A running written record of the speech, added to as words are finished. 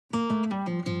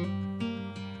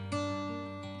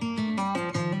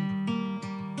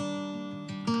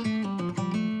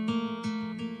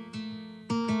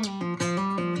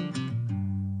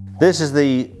This is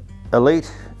the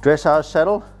Elite dressage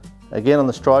saddle, again on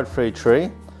the stride-free tree.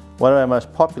 One of our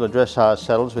most popular dressage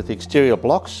saddles with the exterior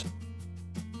blocks.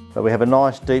 But we have a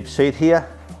nice deep seat here,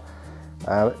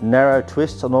 narrow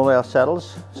twists on all our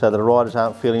saddles so that the riders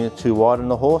aren't feeling it too wide on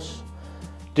the horse.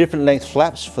 Different length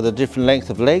flaps for the different length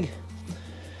of leg.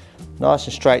 Nice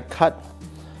and straight cut.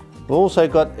 We've also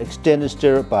got extended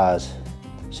stirrup bars.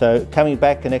 So coming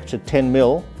back an extra 10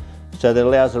 mil, so that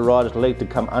allows the rider's leg to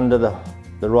come under the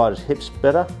rider's hips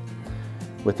better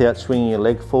without swinging your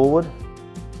leg forward.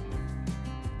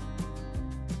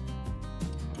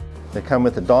 They come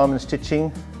with the diamond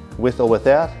stitching, with or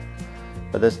without,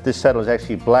 but this saddle is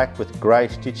actually black with grey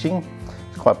stitching.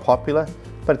 It's quite popular,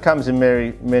 but it comes in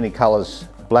many colours.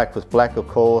 Black with black, of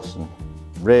course, and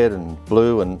red and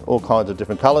blue and all kinds of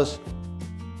different colours.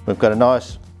 We've got a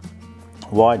nice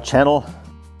wide channel,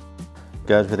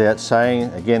 goes without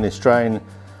saying. Again, the Australian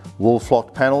wool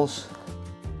flocked panels.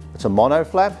 It's a mono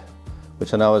flap,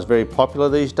 which I know is very popular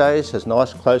these days. Has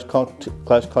nice close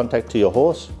contact to your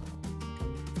horse.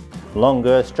 Long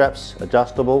girth straps,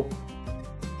 adjustable.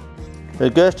 The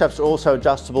girth straps are also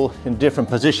adjustable in different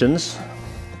positions,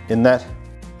 in that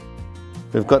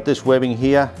we've got this webbing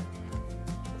here.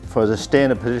 For the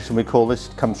standard position, we call this,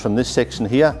 comes from this section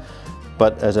here,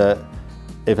 but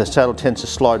if a saddle tends to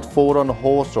slide forward on a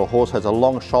horse, or a horse has a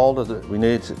long shoulder that we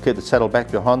need to keep the saddle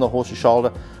back behind the horse's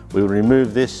shoulder, we will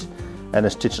remove this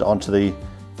and stitch it onto the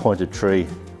pointed tree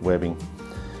webbing.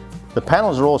 The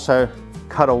panels are also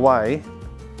cut away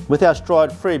with our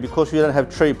stride free, because we don't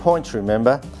have tree points,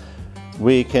 remember.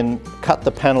 We can cut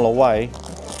the panel away.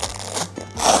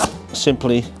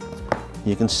 Simply,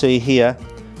 you can see here,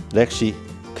 it actually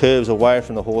curves away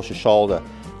from the horse's shoulder,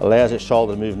 allows its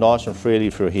shoulder to move nice and freely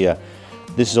through here.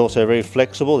 This is also very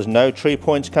flexible. There's no tree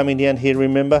points coming down here,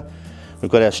 remember.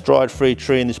 We've got our stride-free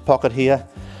tree in this pocket here.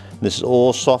 This is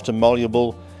all soft and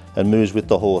malleable and moves with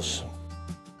the horse.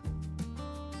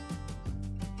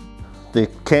 The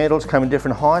candles come in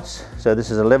different heights. So this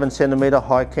is 11 centimetre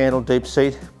high cantle, deep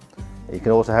seat. You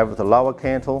can also have it with a lower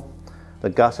cantle.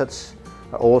 The gussets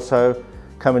also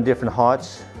come in different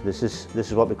heights. This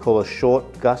is what we call a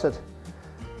short gusset.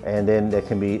 And then there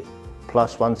can be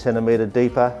plus 1 centimetre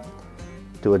deeper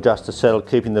to adjust the saddle,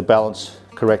 keeping the balance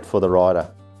correct for the rider.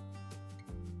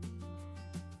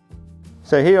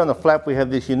 So here on the flap we have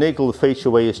this unique little feature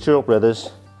where your stirrup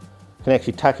leathers can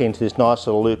actually tuck into this nice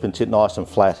little loop and sit nice and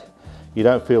flat. You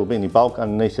don't feel any bulk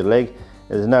underneath your leg, and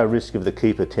there's no risk of the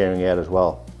keeper tearing out as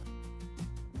well.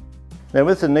 Now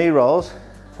with the knee rolls,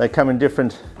 they come in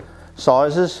different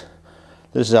sizes.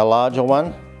 This is our larger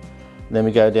one. Then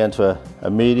we go down to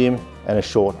a medium and a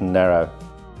short and narrow.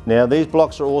 Now these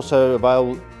blocks are also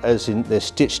available as in they're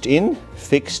stitched in,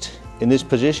 fixed in this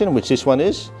position, which this one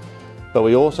is. But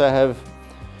we also have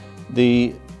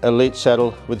the Elite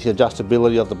saddle with the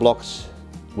adjustability of the blocks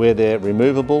where they're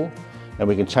removable, and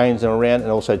we can change them around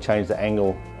and also change the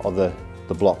angle of the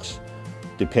blocks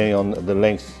depending on the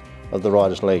length of the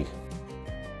rider's leg.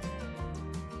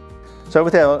 So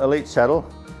with our Elite saddle,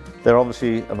 they're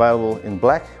obviously available in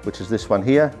black, which is this one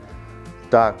here,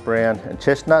 dark brown and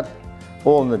chestnut,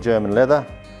 all in the German leather.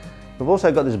 We've also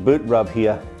got this boot rub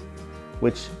here,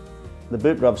 which the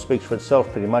boot rub speaks for itself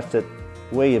pretty much, that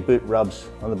where your boot rubs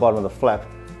on the bottom of the flap,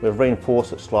 we've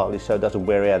reinforced it slightly so it doesn't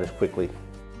wear out as quickly.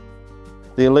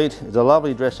 The Elite is a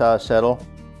lovely dressage saddle,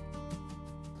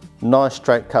 nice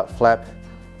straight cut flap,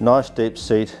 nice deep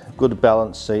seat, good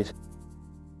balanced seat.